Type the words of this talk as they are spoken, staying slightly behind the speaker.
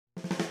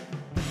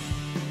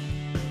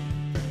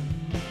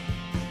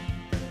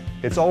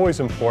It's always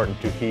important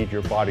to heed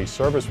your body's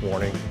service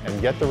warning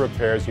and get the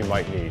repairs you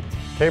might need.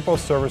 TAPO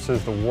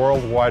services the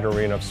worldwide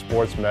arena of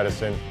sports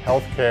medicine,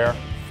 healthcare,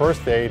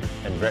 first aid,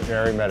 and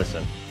veterinary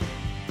medicine.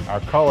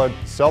 Our colored,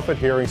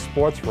 self-adhering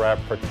sports wrap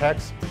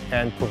protects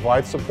and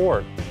provides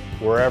support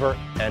wherever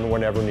and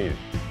whenever needed.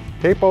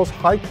 TAPO's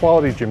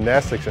high-quality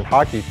gymnastics and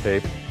hockey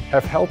tape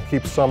have helped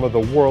keep some of the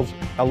world's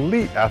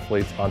elite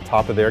athletes on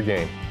top of their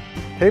game.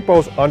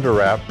 TAPO's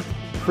underwrap,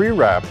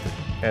 pre-wrap,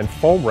 and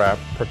foam wrap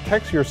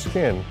protects your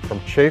skin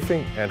from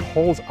chafing and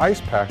holds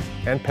ice packs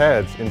and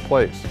pads in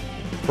place.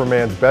 For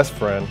man's best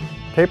friend,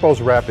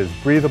 TAPO's wrap is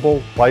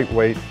breathable,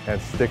 lightweight,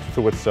 and sticks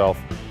to itself,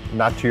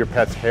 not to your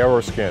pet's hair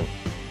or skin.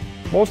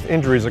 Most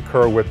injuries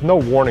occur with no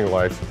warning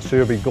lights, so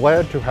you'll be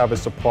glad to have a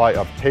supply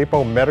of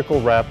TAPO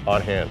medical wrap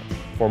on hand.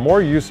 For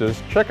more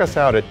uses, check us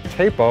out at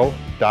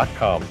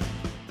tapo.com.